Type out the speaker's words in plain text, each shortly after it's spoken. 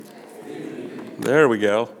There we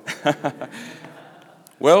go.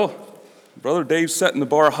 Well, Brother Dave's setting the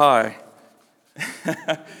bar high.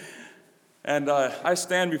 And I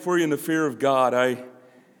stand before you in the fear of God.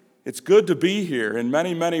 It's good to be here in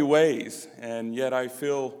many, many ways, and yet I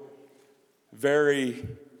feel very,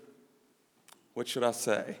 what should I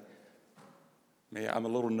say? I'm a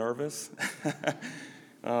little nervous.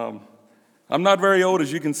 I'm not very old,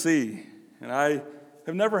 as you can see, and I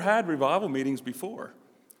have never had revival meetings before.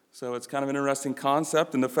 So it's kind of an interesting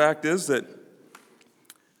concept, and the fact is that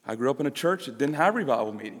I grew up in a church that didn't have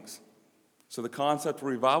revival meetings. So the concept of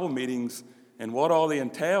revival meetings and what all they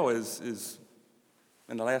entail is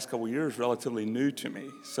in the last couple of years, relatively new to me.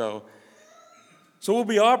 So we'll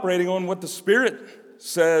be operating on what the Spirit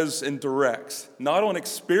says and directs, not on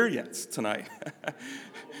experience tonight.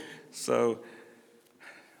 So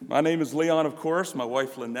my name is Leon, of course. My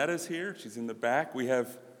wife Lynette is here. She's in the back. We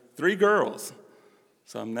have 3 girls.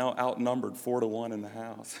 So I'm now outnumbered 4-1 in the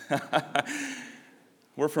house.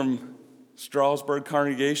 We're from Strasburg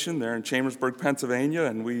Congregation. They're in Chambersburg, Pennsylvania,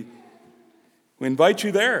 and we invite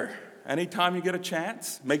you there. Anytime you get a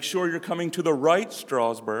chance, make sure you're coming to the right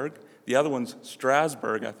Strasburg. The other one's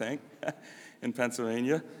Strasburg, I think, in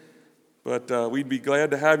Pennsylvania. But we'd be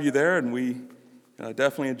glad to have you there, and we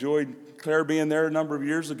definitely enjoyed Claire being there a number of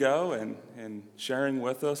years ago and sharing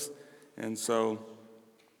with us. And so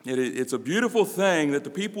it's a beautiful thing that the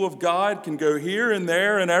people of God can go here and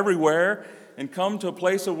there and everywhere and come to a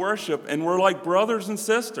place of worship, and we're like brothers and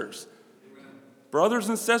sisters. Amen. Brothers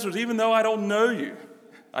and sisters, even though I don't know you,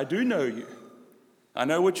 I do know you. I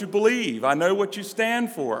know what you believe. I know what you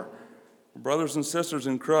stand for. Brothers and sisters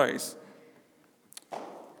in Christ.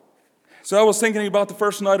 So I was thinking about the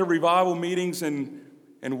first night of revival meetings and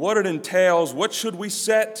what it entails. What should we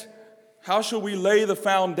set? How should we lay the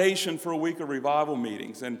foundation for a week of revival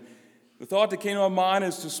meetings? And the thought that came to my mind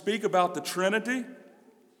is to speak about the Trinity.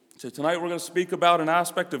 So tonight we're going to speak about an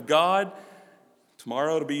aspect of God.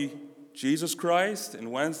 Tomorrow it'll be Jesus Christ.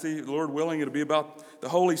 And Wednesday, Lord willing, it'll be about the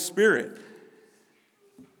Holy Spirit.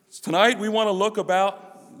 So tonight we want to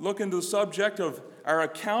look into the subject of our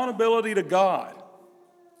accountability to God.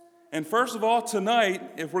 And first of all, tonight,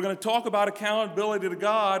 if we're going to talk about accountability to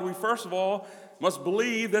God, we first of all must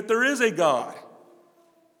believe that there is a God.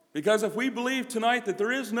 Because if we believe tonight that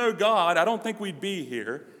there is no God, I don't think we'd be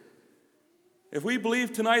here. If we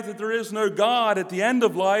believe tonight that there is no God, at the end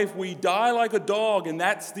of life, we die like a dog, and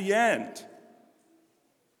that's the end.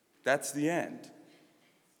 That's the end.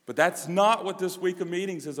 But that's not what this week of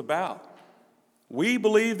meetings is about. We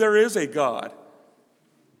believe there is a God,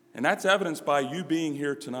 and that's evidenced by you being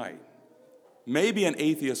here tonight. Maybe an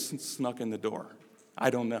atheist snuck in the door.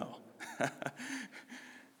 I don't know.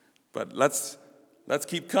 But let's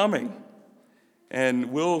keep coming.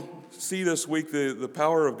 And we'll see this week the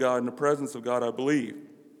power of God and the presence of God, I believe.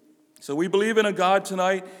 So we believe in a God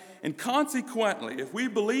tonight, and consequently, if we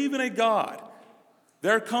believe in a God,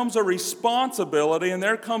 there comes a responsibility and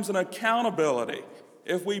there comes an accountability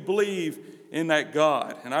if we believe in that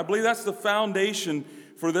God. And I believe that's the foundation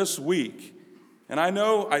for this week. And I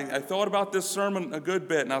know I thought about this sermon a good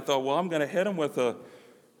bit, and I thought, well, I'm going to hit him with a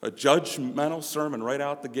judgmental sermon right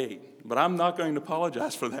out the gate. But I'm not going to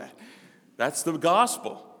apologize for that. That's the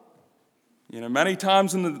gospel. Many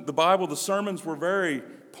times in the Bible, the sermons were very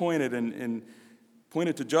pointed and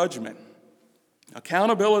pointed to judgment.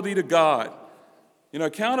 Accountability to God.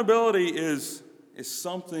 Accountability is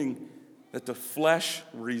something that the flesh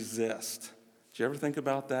resists. Did you ever think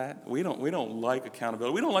about that? We don't like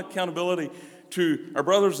accountability. We don't like accountability to our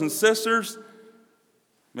brothers and sisters.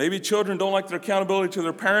 Maybe children don't like their accountability to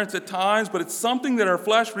their parents at times, but it's something that our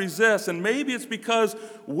flesh resists, and maybe it's because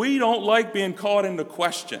we don't like being called into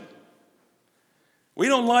question. We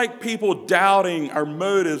don't like people doubting our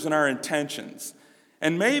motives and our intentions.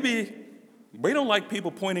 And maybe we don't like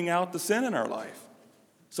people pointing out the sin in our life.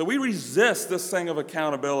 So we resist this thing of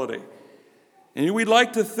accountability. And we'd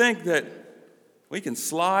like to think that we can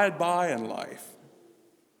slide by in life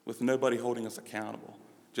with nobody holding us accountable.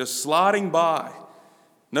 Just sliding by.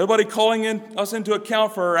 Nobody calling us into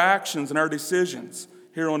account for our actions and our decisions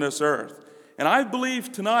here on this earth. And I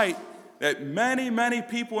believe tonight that many, many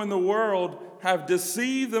people in the world have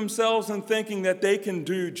deceived themselves in thinking that they can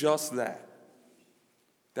do just that.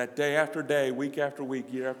 That day after day, week after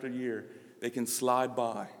week, year after year, they can slide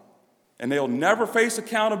by. And they'll never face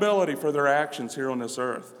accountability for their actions here on this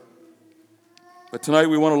earth. But tonight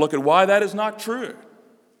we want to look at why that is not true.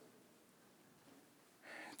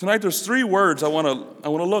 Tonight there's 3 words I want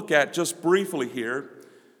to look at just briefly here.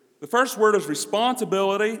 The first word is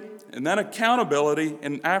responsibility, and then accountability,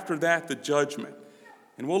 and after that the judgment.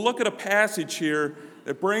 And we'll look at a passage here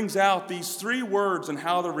that brings out these three words and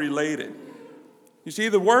how they're related. You see,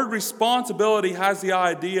 the word responsibility has the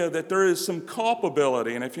idea that there is some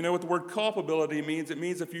culpability. And if you know what the word culpability means, it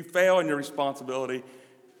means if you fail in your responsibility,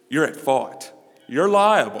 you're at fault. You're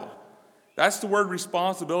liable. That's the word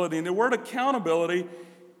responsibility. And the word accountability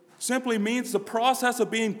simply means the process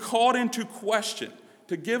of being called into question,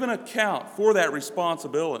 to give an account for that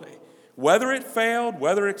responsibility, whether it failed,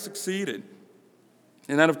 whether it succeeded.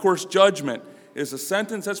 And then, of course, judgment is a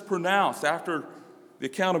sentence that's pronounced after the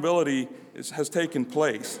accountability has taken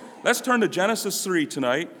place. Let's turn to Genesis 3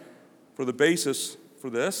 tonight for the basis for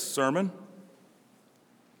this sermon.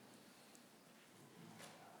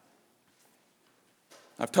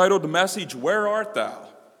 I've titled the message, "Where Art Thou?"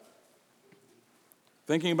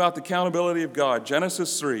 Thinking about the accountability of God.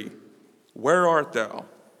 Genesis 3, "Where art thou?"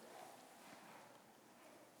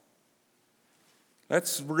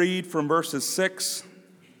 Let's read from verses 6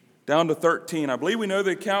 down to 13. I believe we know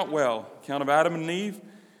the account well. Account of Adam and Eve.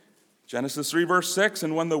 Genesis 3, verse 6,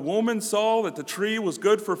 "And when the woman saw that the tree was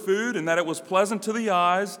good for food, and that it was pleasant to the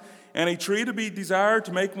eyes, and a tree to be desired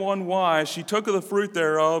to make one wise, she took of the fruit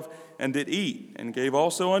thereof, and did eat, and gave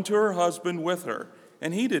also unto her husband with her,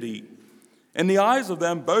 and he did eat. And the eyes of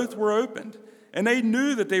them both were opened, and they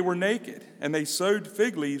knew that they were naked, and they sewed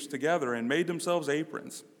fig leaves together, and made themselves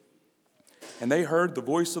aprons. And they heard the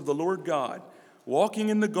voice of the Lord God, walking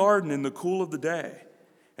in the garden in the cool of the day.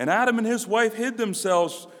 And Adam and his wife hid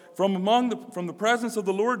themselves from the presence of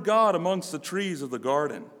the Lord God amongst the trees of the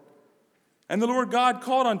garden. And the Lord God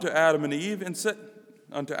called unto Adam and Eve, and said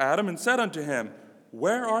unto him,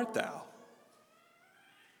 Where art thou?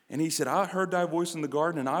 And he said, I heard thy voice in the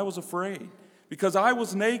garden, and I was afraid, because I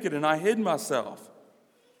was naked, and I hid myself.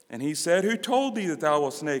 And he said, Who told thee that thou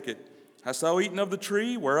wast naked? Hast thou eaten of the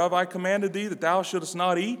tree whereof I commanded thee that thou shouldest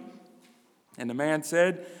not eat? And the man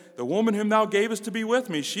said, The woman whom thou gavest to be with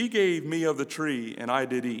me, she gave me of the tree, and I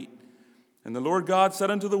did eat. And the Lord God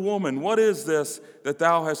said unto the woman, What is this that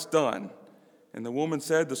thou hast done? And the woman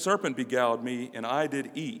said, The serpent beguiled me, and I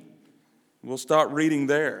did eat. We'll start reading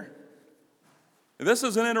there. This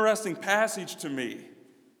is an interesting passage to me.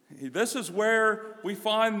 This is where we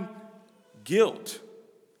find guilt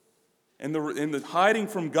in the hiding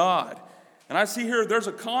from God. And I see here there's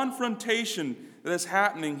a confrontation that is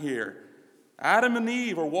happening here. Adam and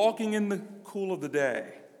Eve are walking in the cool of the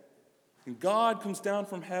day. And God comes down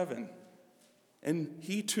from heaven. And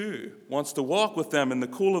he too wants to walk with them in the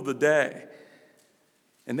cool of the day.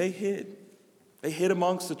 And they hid. They hid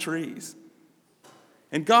amongst the trees.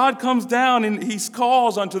 And God comes down and he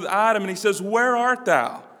calls unto Adam and he says, Where art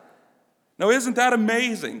thou? Now isn't that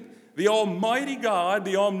amazing? The Almighty God,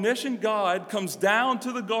 the omniscient God, comes down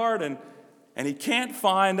to the garden and he can't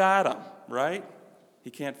find Adam, right? He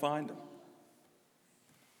can't find him.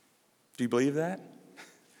 Do you believe that?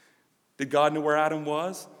 Did God know where Adam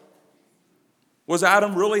was? Was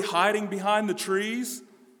Adam really hiding behind the trees?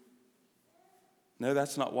 No,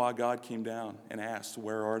 that's not why God came down and asked,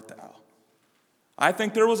 Where art thou? I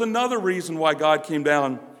think there was another reason why God came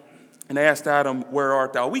down and asked Adam, Where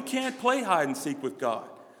art thou? We can't play hide and seek with God.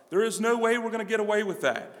 There is no way we're going to get away with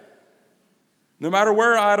that. No matter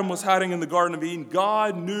where Adam was hiding in the Garden of Eden,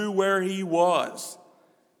 God knew where he was.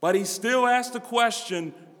 But he still asked the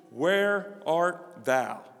question, Where art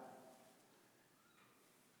thou?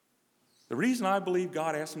 The reason I believe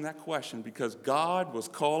God asked him that question, because God was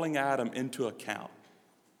calling Adam into account.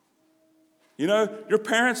 You know, your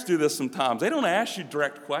parents do this sometimes. They don't ask you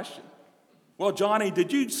direct questions. Well, Johnny,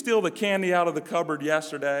 did you steal the candy out of the cupboard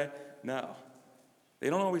yesterday? No. They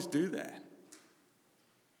don't always do that.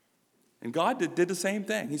 And God did the same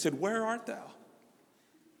thing. He said, Where art thou?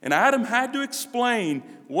 And Adam had to explain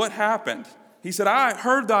what happened. He said, I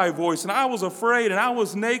heard thy voice, and I was afraid, and I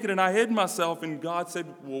was naked, and I hid myself. And God said,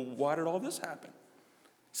 Well, why did all this happen?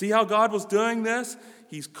 See how God was doing this?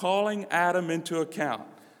 He's calling Adam into account.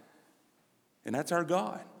 And that's our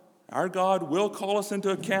God. Our God will call us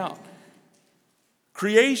into account.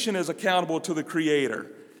 Creation is accountable to the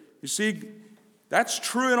Creator. You see, that's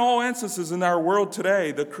true in all instances in our world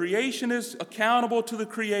today. The creation is accountable to the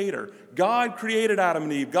Creator. God created Adam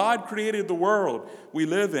and Eve. God created the world we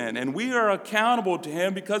live in. And we are accountable to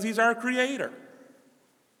him because he's our Creator.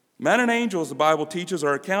 Men and angels, the Bible teaches,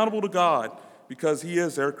 are accountable to God because he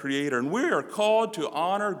is their Creator. And we are called to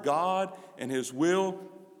honor God and his will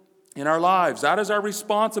in our lives. That is our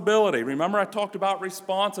responsibility. Remember, I talked about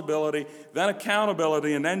responsibility, then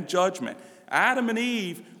accountability, and then judgment. Adam and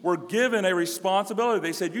Eve were given a responsibility.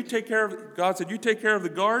 They said, God said, you take care of the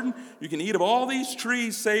garden. You can eat of all these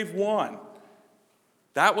trees save one.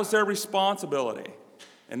 That was their responsibility.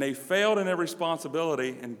 And they failed in their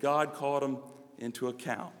responsibility, and God called them into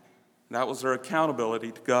account. That was their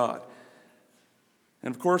accountability to God.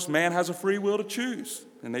 And of course, man has a free will to choose,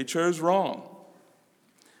 and they chose wrong.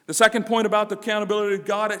 The second point about the accountability of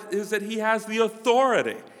God is that he has the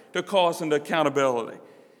authority to call us into accountability.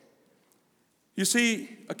 You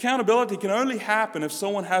see, accountability can only happen if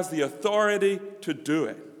someone has the authority to do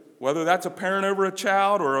it, whether that's a parent over a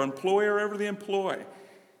child or an employer over the employee.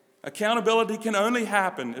 Accountability can only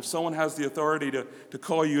happen if someone has the authority to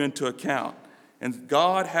call you into account. And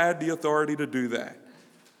God had the authority to do that.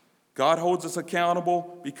 God holds us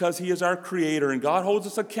accountable because he is our creator, and God holds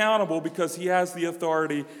us accountable because he has the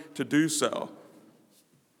authority to do so.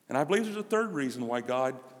 And I believe there's a third reason why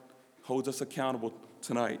God holds us accountable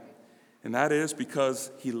tonight, and that is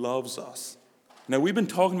because he loves us. Now, we've been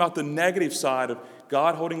talking about the negative side of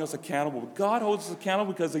God holding us accountable, but God holds us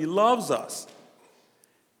accountable because he loves us.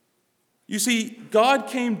 You see, God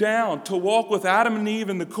came down to walk with Adam and Eve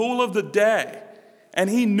in the cool of the day, and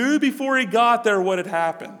he knew before he got there what had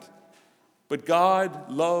happened. But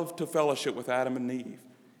God loved to fellowship with Adam and Eve,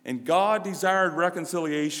 and God desired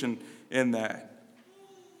reconciliation in that.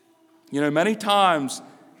 You know, many times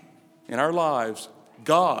in our lives,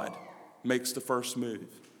 God makes the first move.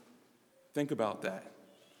 Think about that.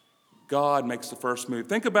 God makes the first move.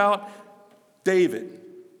 Think about David,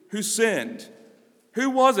 who sinned. Who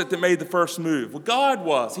was it that made the first move? Well, God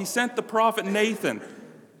was. He sent the prophet Nathan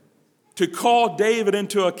to call David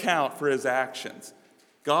into account for his actions.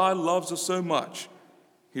 God loves us so much.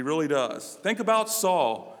 He really does. Think about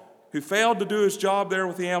Saul, who failed to do his job there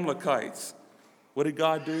with the Amalekites. What did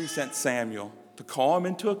God do? He sent Samuel to call him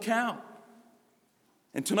into account.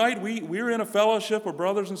 And tonight we're in a fellowship of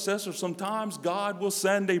brothers and sisters. Sometimes God will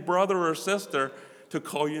send a brother or a sister to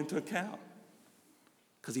call you into account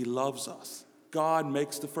because he loves us. God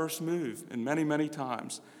makes the first move, and many, many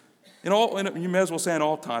times. And you may as well say in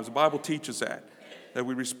all times. The Bible teaches that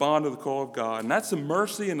we respond to the call of God. And that's the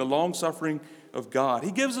mercy and the long-suffering of God.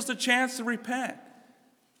 He gives us a chance to repent.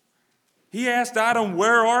 He asked Adam,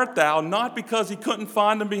 "Where art thou?" Not because he couldn't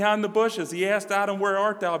find him behind the bushes. He asked Adam, "Where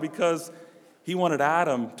art thou?" because he wanted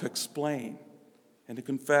Adam to explain and to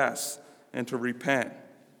confess and to repent.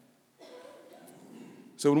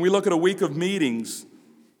 So when we look at a week of meetings,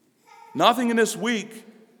 nothing in this week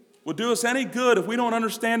will do us any good if we don't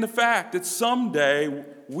understand the fact that someday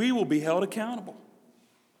we will be held accountable.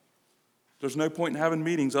 There's no point in having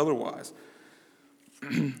meetings otherwise.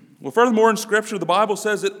 Well, furthermore, in Scripture, the Bible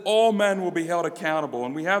says that all men will be held accountable.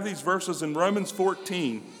 And we have these verses in Romans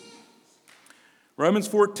 14. Romans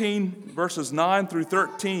 14, verses 9 through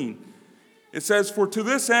 13. It says, "For to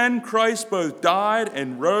this end Christ both died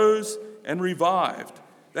and rose and revived,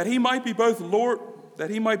 that he might be Lord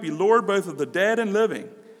both of the dead and living.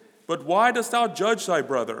 But why dost thou judge thy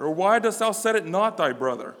brother? Or why dost thou set it not thy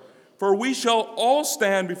brother? For we shall all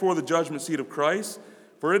stand before the judgment seat of Christ.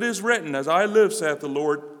 For it is written, As I live, saith the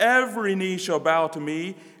Lord, every knee shall bow to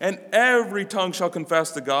me, and every tongue shall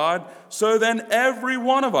confess to God. So then every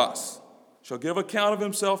one of us shall give account of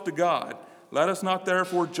himself to God. Let us not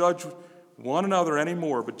therefore judge one another any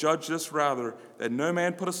more, but judge this rather, that no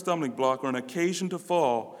man put a stumbling block or an occasion to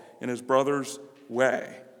fall in his brother's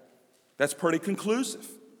way." That's pretty conclusive.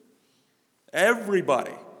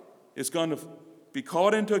 Everybody is going to be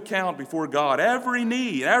called into account before God. Every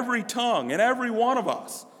knee, every tongue, and every one of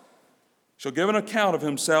us shall give an account of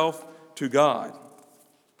himself to God.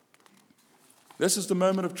 This is the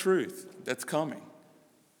moment of truth that's coming.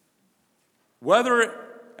 Whether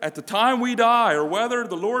at the time we die or whether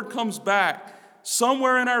the Lord comes back,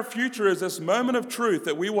 somewhere in our future is this moment of truth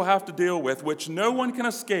that we will have to deal with, which no one can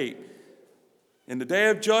escape. In the day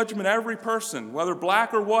of judgment, every person, whether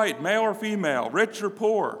black or white, male or female, rich or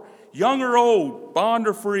poor, young or old, bond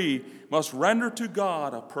or free, must render to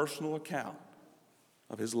God a personal account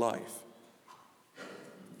of his life.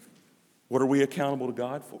 What are we accountable to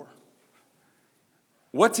God for?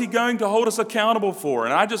 What's he going to hold us accountable for?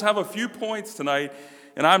 And I just have a few points tonight,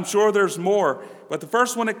 and I'm sure there's more. But the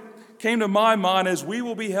first one that came to my mind is we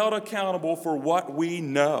will be held accountable for what we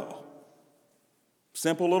know.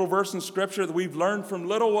 Simple little verse in Scripture that we've learned from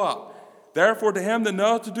little up. "Therefore to him that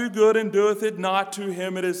knoweth to do good and doeth it not, to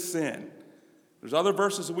him it is sin." There's other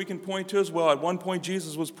verses that we can point to as well. At one point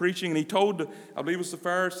Jesus was preaching and he told, I believe it was the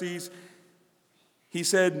Pharisees, he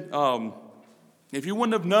said, if you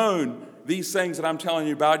wouldn't have known these things that I'm telling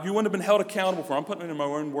you about, you wouldn't have been held accountable for them. I'm putting it in my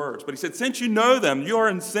own words. But he said, since you know them, you are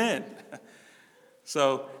in sin.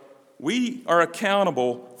 So we are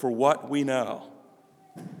accountable for what we know.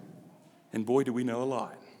 And boy, do we know a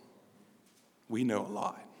lot. We know a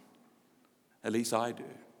lot. At least I do.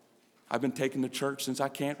 I've been taking to church since I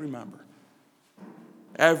can't remember.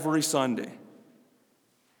 Every Sunday.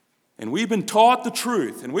 And we've been taught the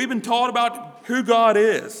truth, and we've been taught about who God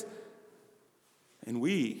is. And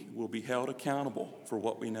we will be held accountable for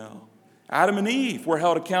what we know. Adam and Eve were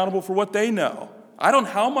held accountable for what they know. I don't know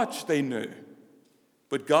how much they knew,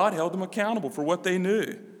 but God held them accountable for what they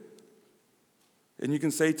knew. And you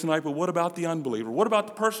can say tonight, but what about the unbeliever? What about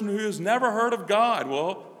the person who has never heard of God?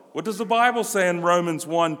 Well, what does the Bible say in Romans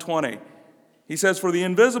 1:20? He says, for the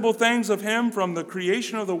invisible things of him from the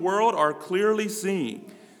creation of the world are clearly seen,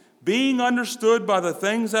 being understood by the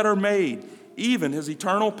things that are made, even his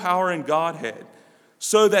eternal power and Godhead,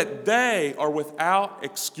 so that they are without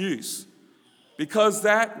excuse. Because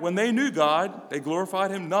that when they knew God, they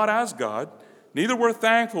glorified him not as God, neither were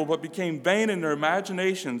thankful, but became vain in their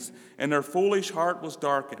imaginations, and their foolish heart was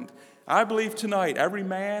darkened. I believe tonight every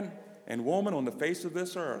man and woman on the face of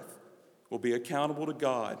this earth will be accountable to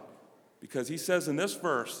God, because he says in this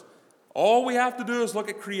verse, all we have to do is look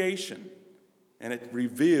at creation, and it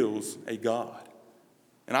reveals a God.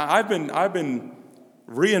 And I've been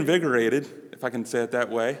reinvigorated, if I can say it that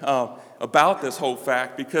way, about this whole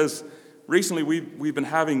fact, because recently we've been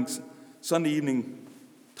having Sunday evening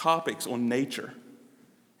topics on nature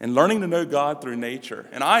and learning to know God through nature.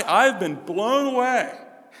 And I've been blown away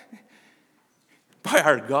by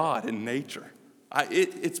our God in nature.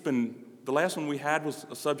 It's been, the last one we had was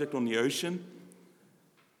a subject on the ocean.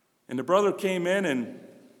 And the brother came in and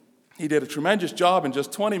he did a tremendous job in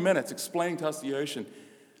just 20 minutes explaining to us the ocean.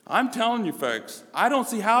 I'm telling you folks, I don't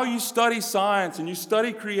see how you study science and you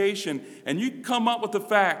study creation and you come up with the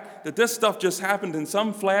fact that this stuff just happened in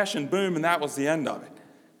some flash and boom and that was the end of it.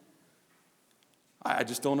 I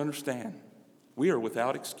just don't understand. We are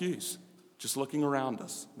without excuse. Just looking around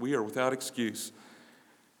us, we are without excuse.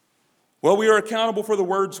 Well, we are accountable for the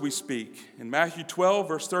words we speak. In Matthew 12,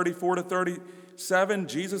 verse 34 to 37,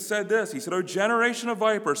 Jesus said this. He said, O generation of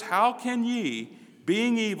vipers, how can ye,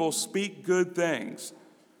 being evil, speak good things?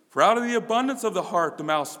 For out of the abundance of the heart the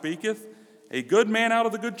mouth speaketh. A good man out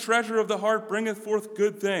of the good treasure of the heart bringeth forth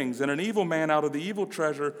good things, and an evil man out of the evil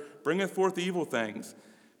treasure bringeth forth evil things.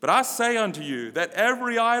 But I say unto you that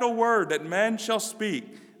every idle word that men shall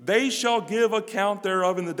speak, they shall give account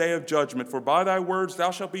thereof in the day of judgment. For by thy words thou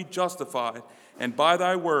shalt be justified, and by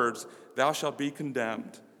thy words thou shalt be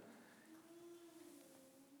condemned.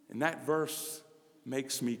 And that verse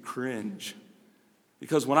makes me cringe.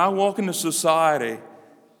 Because when I walk into society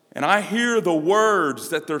and I hear the words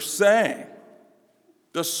that they're saying,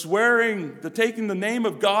 the swearing, the taking the name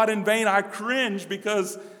of God in vain, I cringe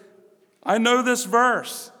because I know this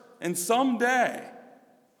verse. And someday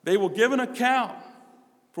they will give an account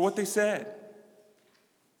for what they said.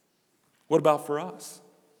 What about for us?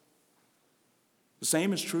 The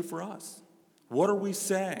same is true for us. What are we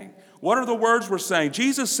saying? What are the words we're saying?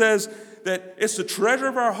 Jesus says that it's the treasure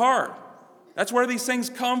of our heart. That's where these things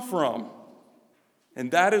come from.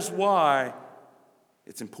 And that is why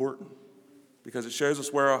it's important, because it shows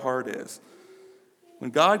us where our heart is.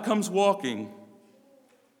 When God comes walking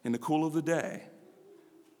in the cool of the day,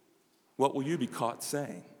 what will you be caught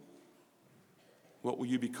saying? What will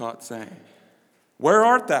you be caught saying? Where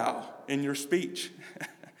art thou in your speech?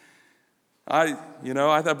 I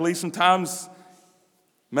believe sometimes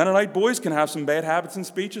Mennonite boys can have some bad habits in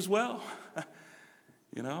speech as well.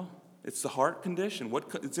 It's the heart condition.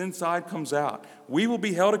 What's inside comes out. We will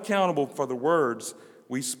be held accountable for the words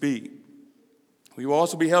we speak. We will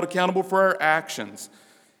also be held accountable for our actions.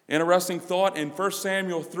 Interesting thought in 1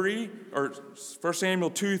 Samuel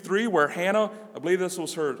 2:3, where Hannah, I believe this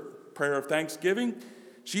was her prayer of thanksgiving,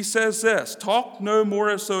 she says this, talk no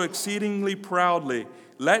more so exceedingly proudly.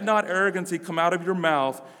 Let not arrogancy come out of your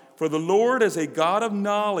mouth, for the Lord is a God of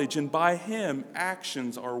knowledge, and by him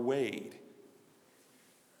actions are weighed.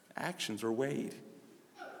 Actions are weighed.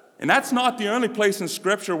 And that's not the only place in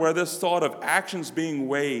Scripture where this thought of actions being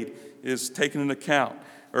weighed is taken into account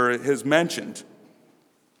or is mentioned.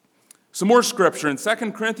 Some more Scripture in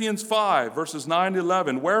 2 Corinthians 5, verses 9 to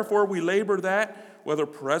 11. Wherefore we labor that, whether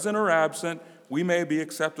present or absent, we may be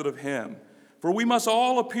accepted of him. For we must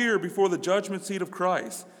all appear before the judgment seat of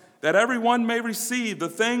Christ, that every one may receive the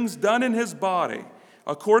things done in his body,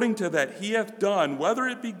 according to that he hath done, whether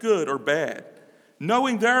it be good or bad.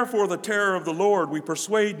 Knowing therefore the terror of the Lord, we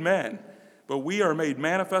persuade men, but we are made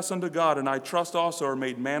manifest unto God, and I trust also are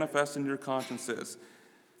made manifest in your consciences.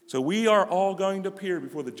 So we are all going to appear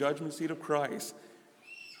before the judgment seat of Christ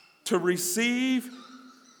to receive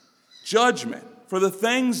judgment for the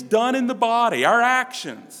things done in the body, our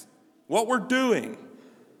actions, what we're doing.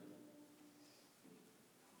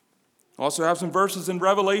 Also have some verses in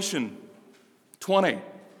Revelation 20,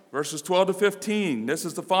 verses 12 to 15. This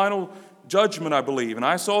is the final judgment, I believe. And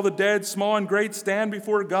I saw the dead, small and great, stand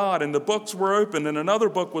before God, and the books were opened, and another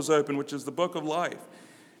book was opened, which is the book of life.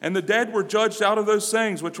 And the dead were judged out of those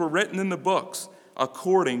things which were written in the books,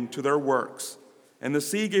 according to their works. And the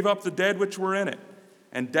sea gave up the dead which were in it,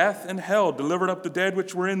 and death and hell delivered up the dead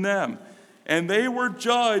which were in them. And they were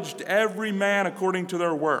judged, every man according to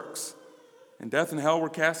their works. And death and hell were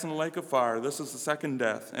cast in the lake of fire. This is the second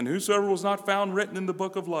death. And whosoever was not found written in the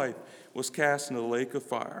book of life was cast into the lake of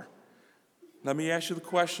fire. Let me ask you the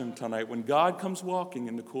question tonight. When God comes walking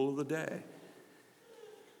in the cool of the day,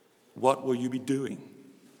 what will you be doing?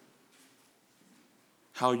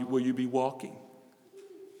 How will you be walking?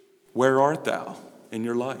 Where art thou in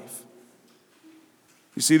your life?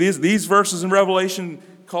 You see, these verses in Revelation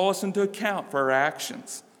call us into account for our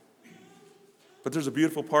actions. But there's a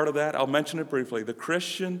beautiful part of that. I'll mention it briefly. The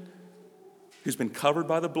Christian who's been covered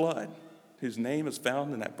by the blood, whose name is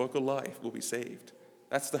found in that book of life, will be saved.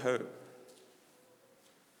 That's the hope.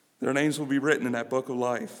 Their names will be written in that book of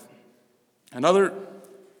life. Another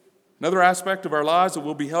aspect of our lives that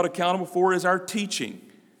we'll be held accountable for is our teaching.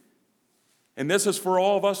 And this is for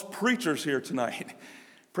all of us preachers here tonight.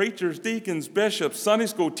 Preachers, deacons, bishops, Sunday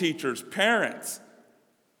school teachers, parents.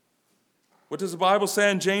 What does the Bible say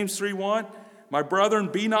in James 3:1? My brethren,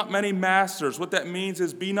 be not many masters. What that means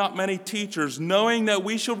is be not many teachers, knowing that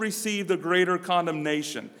we shall receive the greater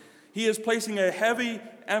condemnation. He is placing a heavy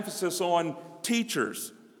emphasis on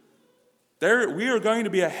teachers. We are going to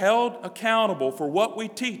be held accountable for what we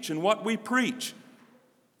teach and what we preach.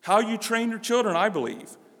 How you train your children, I believe.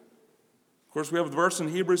 Of course, we have the verse in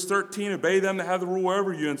Hebrews 13, obey them that have the rule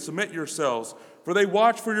over you and submit yourselves, for they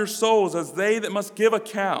watch for your souls as they that must give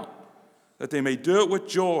account, that they may do it with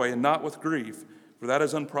joy and not with grief, for that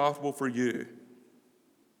is unprofitable for you.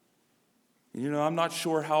 You know, I'm not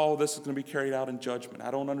sure how all this is going to be carried out in judgment.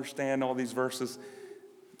 I don't understand all these verses.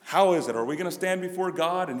 How is it? Are we going to stand before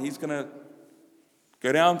God and He's going to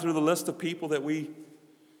go down through the list of people that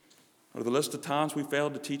or the list of times we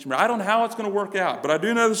failed to teach Him? I don't know how it's going to work out, but I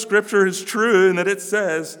do know the Scripture is true and that it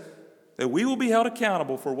says that we will be held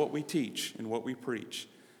accountable for what we teach and what we preach.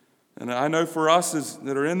 And I know for us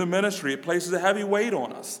that are in the ministry, it places a heavy weight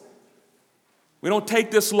on us. We don't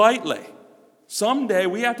take this lightly. Someday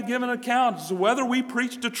we have to give an account as to whether we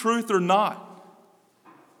preach the truth or not.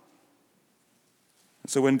 And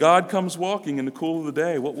so when God comes walking in the cool of the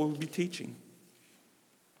day, what will we be teaching?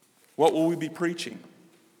 What will we be preaching?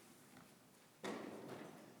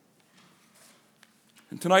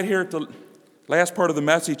 And tonight here at the last part of the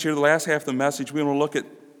message, here the last half of the message, we want to look at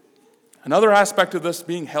another aspect of this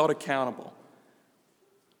being held accountable.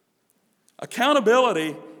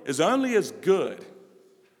 Accountability is only as good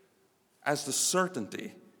as the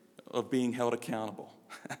certainty of being held accountable.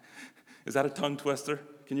 Is that a tongue twister?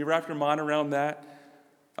 Can you wrap your mind around that?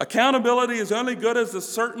 Accountability is only good as the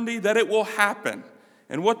certainty that it will happen.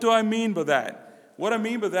 And what do I mean by that? What I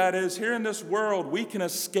mean by that is here in this world, we can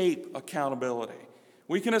escape accountability.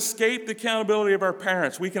 We can escape the accountability of our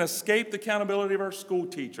parents. We can escape the accountability of our school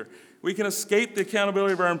teacher. We can escape the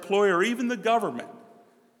accountability of our employer or even the government.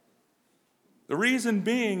 The reason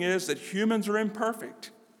being is that humans are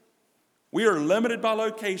imperfect. We are limited by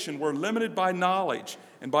location. We're limited by knowledge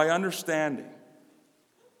and by understanding.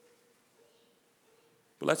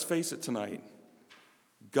 But let's face it tonight,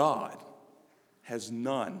 God has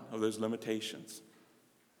none of those limitations.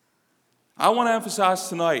 I want to emphasize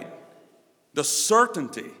tonight the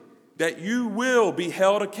certainty that you will be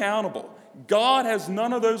held accountable. God has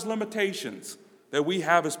none of those limitations that we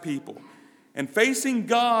have as people. And facing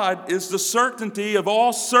God is the certainty of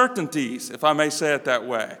all certainties, if I may say it that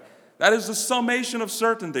way. That is the summation of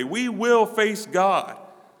certainty. We will face God.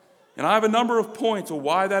 And I have a number of points of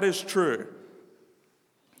why that is true.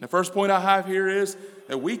 The first point I have here is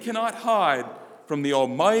that we cannot hide from the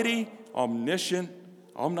almighty, omniscient,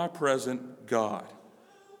 omnipresent God.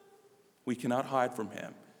 We cannot hide from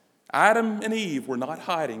Him. Adam and Eve were not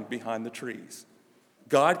hiding behind the trees.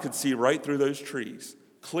 God could see right through those trees,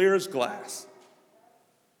 clear as glass.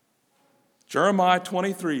 Jeremiah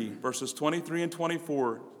 23, verses 23 and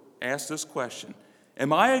 24, asks this question: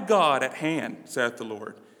 Am I a God at hand, saith the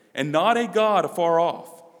Lord, and not a God afar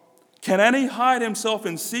off? Can any hide himself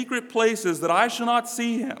in secret places that I shall not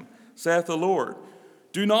see him, saith the Lord?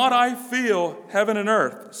 Do not I feel heaven and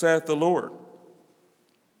earth, saith the Lord?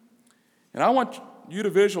 And I want you to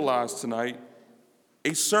visualize tonight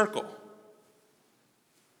a circle.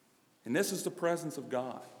 And this is the presence of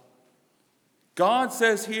God. God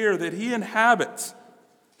says here that He inhabits,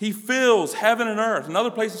 He fills heaven and earth. Another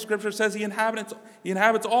place in Scripture says He inhabits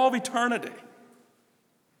all of eternity.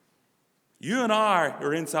 You and I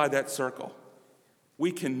are inside that circle.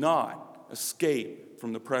 We cannot escape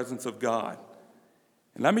from the presence of God.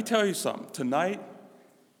 And let me tell you something. Tonight,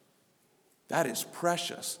 that is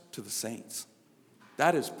precious to the saints.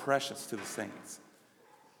 That is precious to the saints.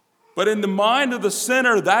 But in the mind of the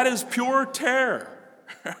sinner, that is pure terror.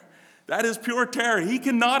 That is pure terror. He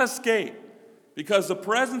cannot escape because the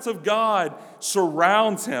presence of God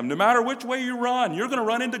surrounds him. No matter which way you run, you're going to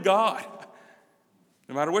run into God.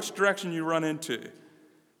 No matter which direction you run into.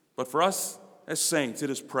 But for us as saints, it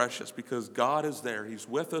is precious because God is there. He's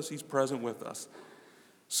with us. He's present with us.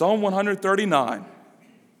 Psalm 139,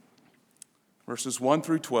 verses 1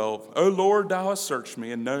 through 12. O Lord, thou hast searched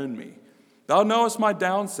me and known me. Thou knowest my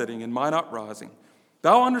downsitting and mine uprising.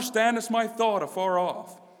 Thou understandest my thought afar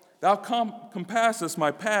off. Thou compassest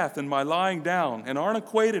my path and my lying down, and art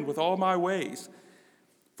acquainted with all my ways.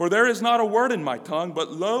 For there is not a word in my tongue,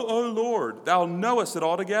 but lo, O Lord, thou knowest it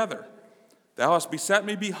altogether. Thou hast beset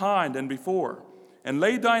me behind and before, and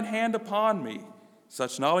laid thine hand upon me.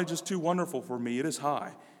 Such knowledge is too wonderful for me, it is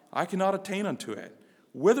high. I cannot attain unto it.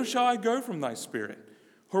 Whither shall I go from thy spirit?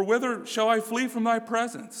 Or whither shall I flee from thy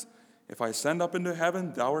presence? If I ascend up into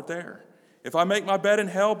heaven, thou art there. If I make my bed in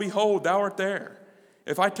hell, behold, thou art there.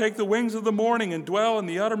 If I take the wings of the morning and dwell in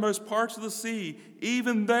the uttermost parts of the sea,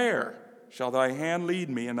 even there shall thy hand lead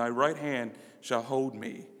me, and thy right hand shall hold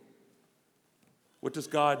me. What does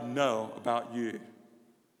God know about you?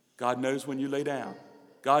 God knows when you lay down.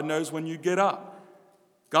 God knows when you get up.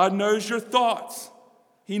 God knows your thoughts.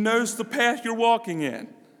 He knows the path you're walking in.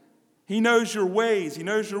 He knows your ways. He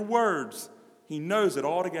knows your words. He knows it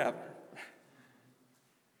all together.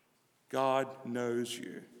 God knows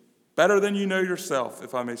you better than you know yourself,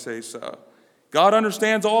 if I may say so. God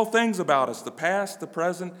understands all things about us, the past, the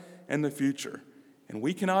present, and the future. And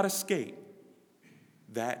we cannot escape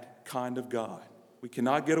that kind of God. We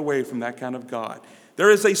cannot get away from that kind of God. There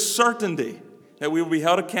is a certainty that we will be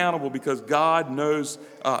held accountable because God knows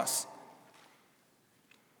us.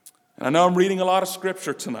 And I know I'm reading a lot of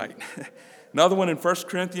scripture tonight. Another one in 1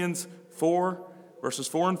 Corinthians 4, verses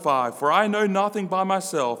 4 and 5. For I know nothing by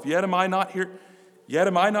myself, yet am I not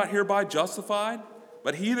hereby justified?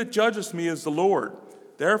 But he that judgeth me is the Lord.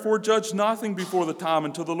 Therefore judge nothing before the time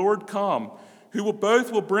until the Lord come, who will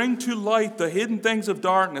bring to light the hidden things of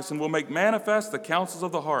darkness and will make manifest the counsels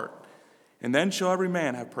of the heart. And then shall every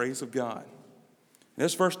man have praise of God. And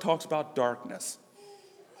this verse talks about darkness.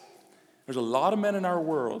 There's a lot of men in our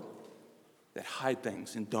world that hide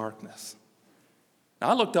things in darkness. Now,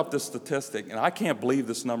 I looked up this statistic, and I can't believe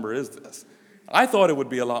this number is this. I thought it would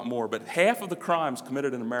be a lot more, but half of the crimes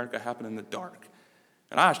committed in America happen in the dark.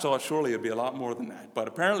 And I thought surely it would be a lot more than that. But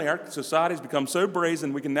apparently our society has become so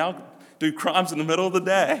brazen we can now do crimes in the middle of the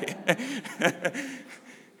day.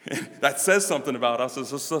 That says something about us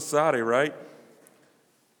as a society, right?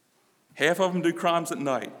 Half of them do crimes at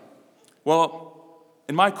night. Well,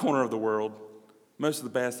 in my corner of the world, most of the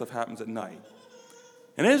bad stuff happens at night.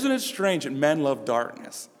 And isn't it strange that men love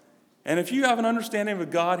darkness? And if you have an understanding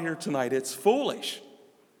of God here tonight, it's foolish.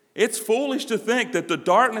 It's foolish to think that the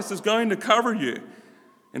darkness is going to cover you.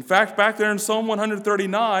 In fact, back there in Psalm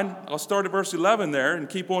 139, I'll start at verse 11 there and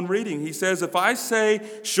keep on reading. He says, if I say,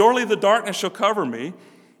 surely the darkness shall cover me,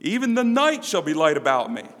 even the night shall be light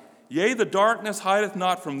about me. Yea, the darkness hideth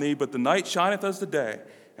not from thee, but the night shineth as the day.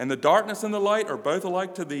 And the darkness and the light are both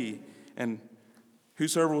alike to thee. And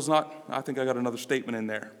whosoever was not, I think I got another statement in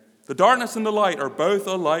there. The darkness and the light are both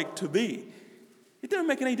alike to thee. It doesn't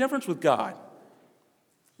make any difference with God.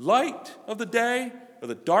 Light of the day or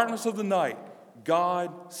the darkness of the night,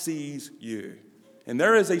 God sees you. And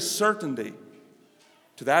there is a certainty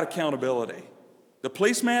to that accountability. The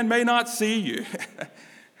policeman may not see you.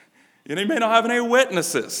 And he may not have any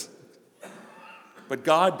witnesses. But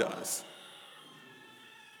God does.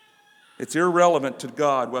 It's irrelevant to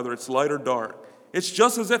God whether it's light or dark. It's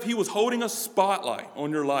just as if he was holding a spotlight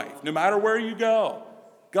on your life. No matter where you go,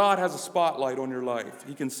 God has a spotlight on your life.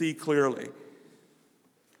 He can see clearly.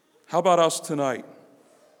 How about us tonight?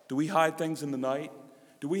 Do we hide things in the night?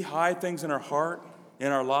 Do we hide things in our heart,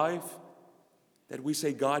 in our life, that we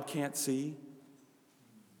say God can't see?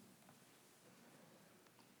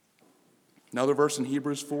 Another verse in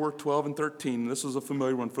Hebrews 4, 12 and 13. This is a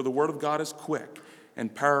familiar one. For the word of God is quick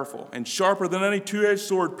and powerful and sharper than any two-edged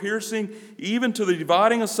sword, piercing even to the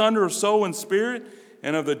dividing asunder of soul and spirit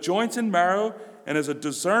and of the joints and marrow, and is a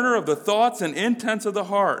discerner of the thoughts and intents of the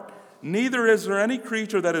heart. Neither is there any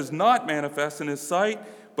creature that is not manifest in his sight,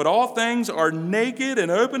 but all things are naked and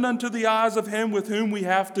open unto the eyes of him with whom we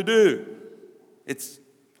have to do.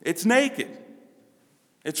 It's naked.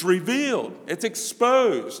 It's revealed. It's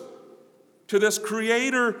exposed to this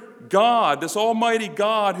Creator God, this Almighty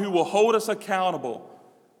God who will hold us accountable.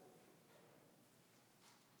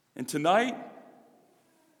 And tonight,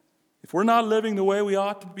 if we're not living the way we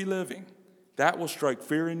ought to be living, that will strike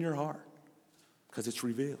fear in your heart because it's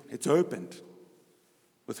revealed. It's opened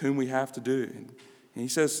with whom we have to do. And he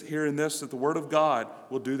says here in this that the Word of God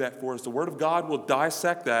will do that for us. The Word of God will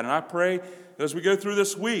dissect that. And I pray that as we go through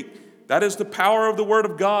this week, that is the power of the Word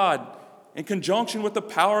of God in conjunction with the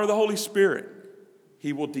power of the Holy Spirit.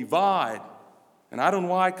 He will divide. And I don't know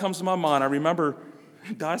why it comes to my mind. I remember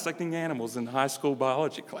dissecting animals in high school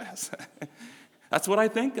biology class. That's what I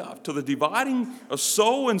think of, to the dividing of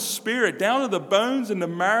soul and spirit, down to the bones and the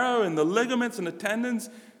marrow and the ligaments and the tendons.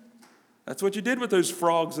 That's what you did with those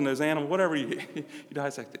frogs and those animals, whatever you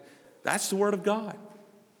dissected. That's the Word of God.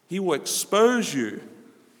 He will expose you,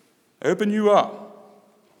 open you up.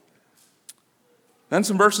 Then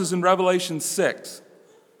some verses in Revelation 6,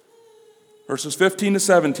 verses 15 to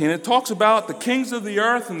 17. It talks about the kings of the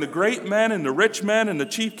earth and the great men and the rich men and the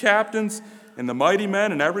chief captains and the mighty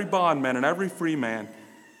men and every bondman and every free man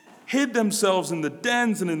hid themselves in the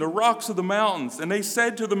dens and in the rocks of the mountains. And they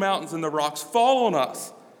said to the mountains and the rocks, fall on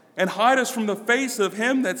us and hide us from the face of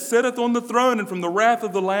him that sitteth on the throne and from the wrath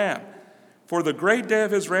of the Lamb. For the great day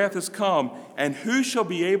of his wrath is come, and who shall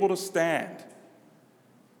be able to stand?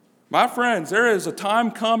 My friends, there is a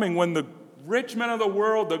time coming when the rich men of the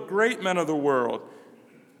world, the great men of the world,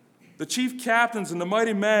 the chief captains and the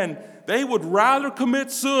mighty men, they would rather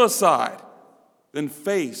commit suicide than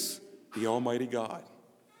face the Almighty God.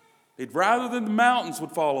 They'd rather that the mountains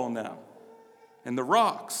would fall on them and the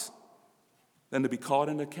rocks than to be called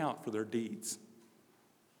into account for their deeds.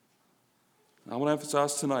 I want to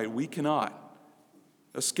emphasize tonight, we cannot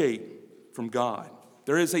escape from God.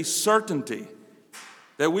 There is a certainty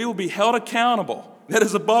that we will be held accountable that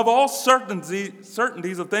is above all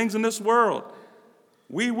certainties of things in this world.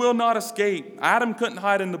 We will not escape. Adam couldn't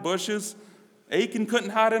hide in the bushes. Achan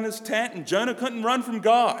couldn't hide in his tent, and Jonah couldn't run from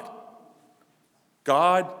God.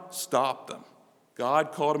 God stopped them.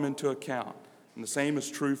 God called them into account. And the same is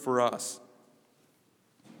true for us.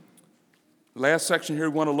 The last section here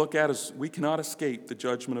we want to look at is we cannot escape the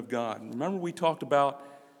judgment of God. Remember we talked about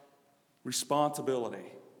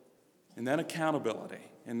responsibility, and then accountability,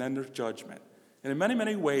 and then there's judgment. And in many,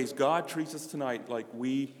 many ways, God treats us tonight like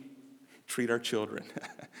we treat our children.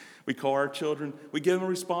 We call our children, we give them a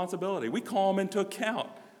responsibility. We call them into account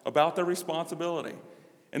about their responsibility.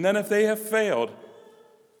 And then if they have failed,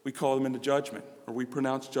 we call them into judgment, or we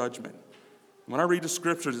pronounce judgment. When I read the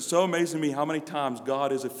scriptures, it's so amazing to me how many times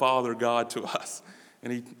God is a father God to us.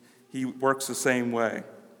 And he works the same way.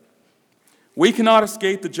 We cannot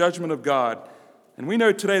escape the judgment of God. And we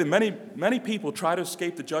know today that many people try to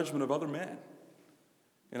escape the judgment of other men.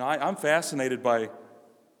 And I'm fascinated by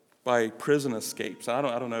prison escapes. I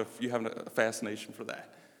don't know if you have a fascination for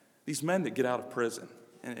that. These men that get out of prison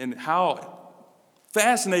and how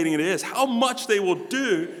fascinating it is, how much they will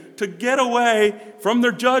do to get away from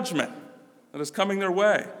their judgment that is coming their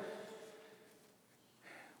way.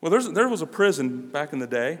 Well, there was a prison back in the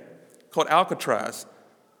day called Alcatraz.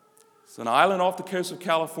 It's an island off the coast of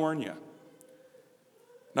California.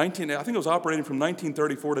 I think it was operating from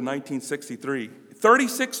 1934 to 1963.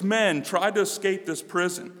 36 men tried to escape this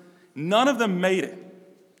prison. None of them made it,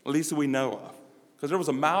 at least that we know of, because there was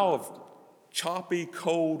a mile of choppy,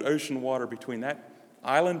 cold ocean water between that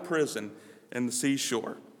island prison and the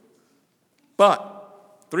seashore. But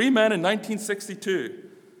 3 men in 1962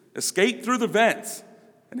 escaped through the vents,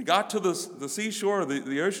 and they got to the seashore,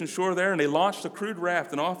 the ocean shore there, and they launched a crude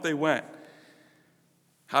raft, and off they went.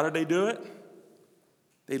 How did they do it?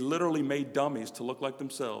 They literally made dummies to look like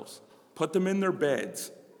themselves, put them in their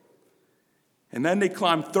beds, and then they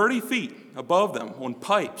climbed 30 feet above them on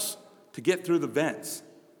pipes to get through the vents.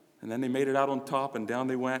 And then they made it out on top, and down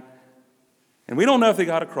they went. And we don't know if they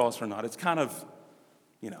got across or not. It's kind of,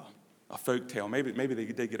 a folk tale. Maybe they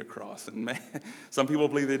did get across. And some people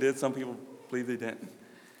believe they did, some people believe they didn't.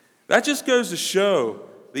 That just goes to show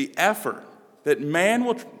the effort that man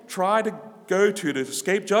will try to go to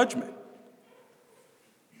escape judgment.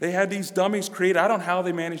 They had these dummies created. I don't know how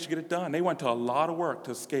they managed to get it done. They went to a lot of work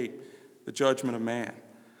to escape the judgment of man.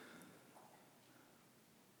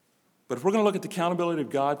 But if we're going to look at the accountability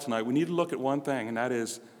of God tonight, we need to look at one thing, and that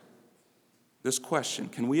is this question: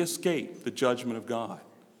 can we escape the judgment of God?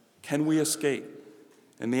 Can we escape?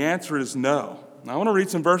 And the answer is no. Now I want to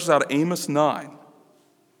read some verses out of Amos 9.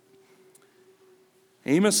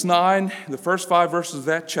 Amos 9, the first 5 verses of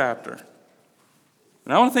that chapter.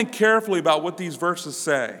 And I want to think carefully about what these verses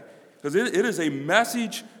say, because it is a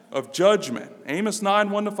message of judgment. Amos 9,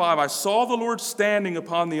 1-5, I saw the Lord standing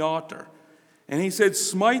upon the altar, and he said,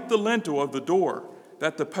 smite the lintel of the door,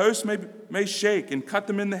 that the posts may shake, and cut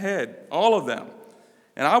them in the head, all of them.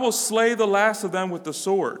 and I will slay the last of them with the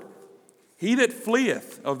sword. He that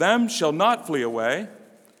fleeth of them shall not flee away,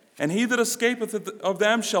 and he that escapeth of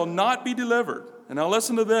them shall not be delivered. And now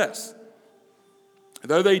listen to this.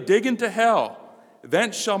 Though they dig into hell,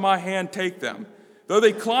 thence shall my hand take them. Though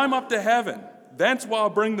they climb up to heaven, thence will I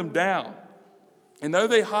bring them down. And though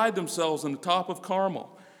they hide themselves in the top of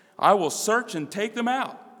Carmel, I will search and take them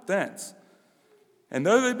out thence. And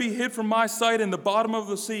though they be hid from my sight in the bottom of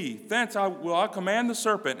the sea, thence will I command the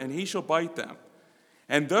serpent, and he shall bite them.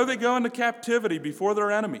 And though they go into captivity before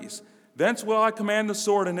their enemies, thence will I command the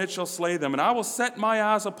sword, and it shall slay them. And I will set my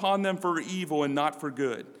eyes upon them for evil and not for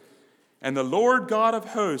good. And the Lord God of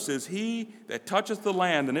hosts is he that toucheth the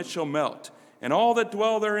land, and it shall melt. And all that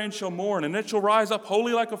dwell therein shall mourn, and it shall rise up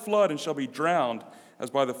wholly like a flood, and shall be drowned as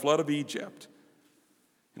by the flood of Egypt.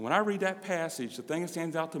 And when I read that passage, the thing that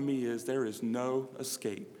stands out to me is there is no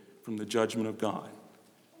escape from the judgment of God.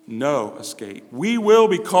 No escape. We will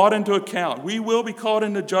be caught into account. We will be caught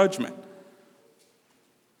into judgment.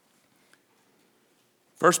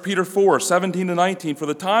 1 Peter 4:17-19, for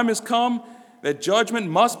the time is come that judgment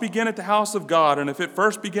must begin at the house of God, and if it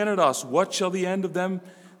first begin at us, what shall the end of them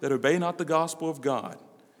that obey not the gospel of God?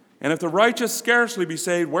 And if the righteous scarcely be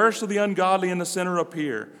saved, where shall the ungodly and the sinner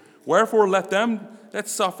appear? Wherefore let them that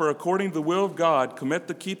suffer according to the will of God commit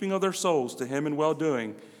the keeping of their souls to him in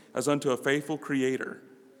well-doing, as unto a faithful Creator.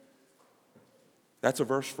 That's a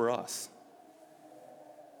verse for us.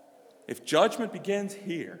 If judgment begins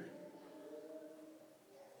here,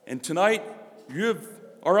 and tonight you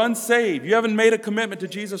are unsaved, you haven't made a commitment to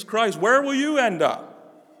Jesus Christ, where will you end up?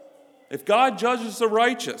 If God judges the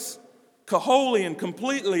righteous, wholly and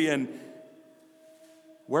completely, and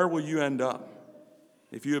where will you end up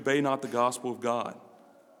if you obey not the gospel of God?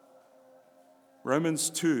 Romans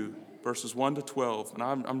 2, verses 1-12. And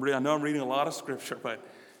I know I'm reading a lot of scripture, but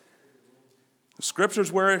the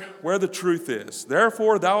scripture's where the truth is.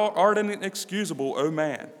 Therefore thou art inexcusable, O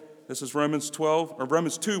man. This is Romans 2,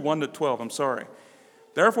 1-12, I'm sorry.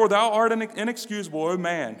 Therefore thou art inexcusable, O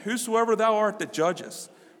man, whosoever thou art that judgest.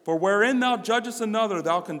 For wherein thou judgest another,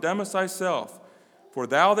 thou condemnest thyself. For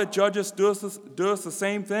thou that judgest doest the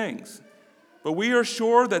same things. But we are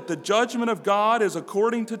sure that the judgment of God is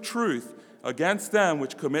according to truth against them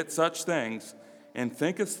which commit such things. And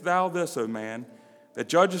thinkest thou this, O man, that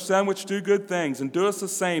judgest them which do good things, and doest the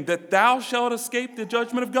same, that thou shalt escape the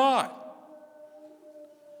judgment of God?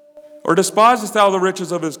 Or despisest thou the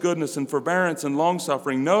riches of his goodness and forbearance and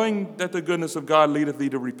longsuffering, knowing that the goodness of God leadeth thee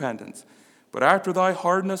to repentance? But after thy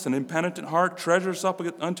hardness and impenitent heart treasures up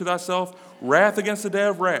unto thyself wrath against the day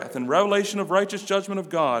of wrath, and revelation of righteous judgment of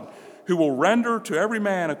God, who will render to every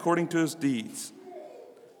man according to his deeds.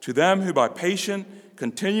 To them who by patient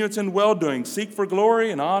continuance in well-doing seek for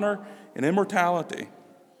glory and honor and immortality,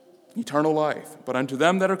 eternal life. But unto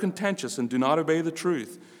them that are contentious and do not obey the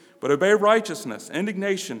truth, but obey righteousness,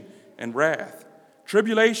 indignation, and wrath,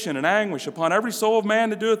 tribulation and anguish upon every soul of man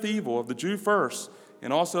that doeth evil, of the Jew first,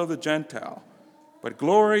 and also of the Gentile. But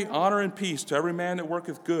glory, honor, and peace to every man that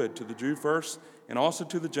worketh good, to the Jew first, and also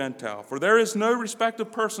to the Gentile. For there is no respect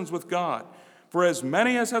of persons with God. For as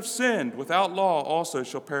many as have sinned without law also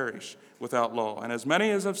shall perish without law, and as many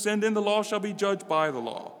as have sinned in the law shall be judged by the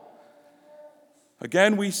law.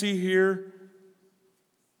 Again, we see here,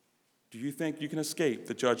 do you think you can escape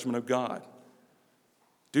the judgment of God?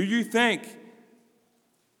 Do you think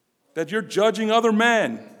that you're judging other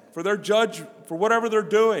men for whatever they're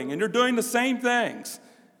doing, and you're doing the same things,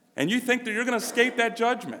 and you think that you're going to escape that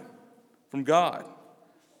judgment from God?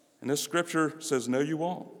 And this scripture says, no, you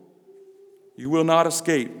won't. You will not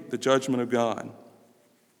escape the judgment of God.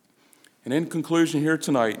 And in conclusion here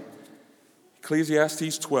tonight,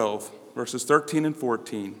 Ecclesiastes 12, verses 13 and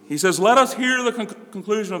 14. He says, let us hear the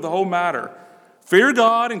conclusion of the whole matter. Fear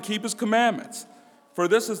God and keep his commandments, for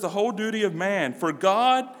this is the whole duty of man. For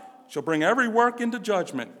God shall bring every work into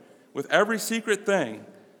judgment with every secret thing,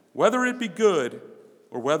 whether it be good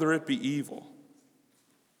or whether it be evil.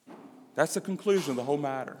 That's the conclusion of the whole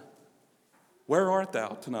matter. Where art thou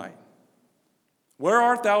tonight? Where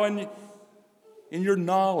art thou in your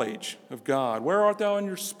knowledge of God? Where art thou in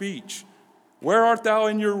your speech? Where art thou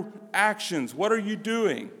in your actions? What are you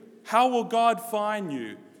doing? How will God find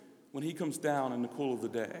you when he comes down in the cool of the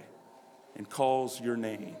day and calls your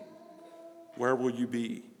name? Where will you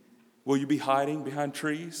be? Will you be hiding behind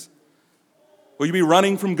trees? Will you be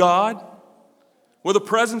running from God? Will the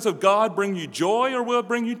presence of God bring you joy, or will it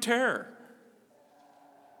bring you terror?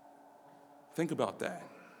 Think about that.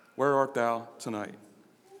 Where art thou tonight?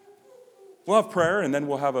 We'll have prayer, and then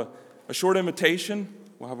we'll have a short invitation.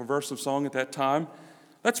 We'll have a verse of song at that time.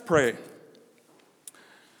 Let's pray.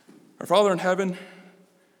 Our Father in heaven,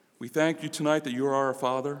 We thank you tonight that you are our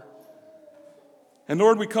Father. And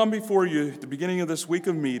Lord, we come before you at the beginning of this week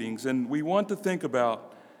of meetings, and we want to think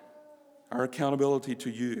about our accountability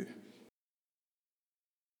to you.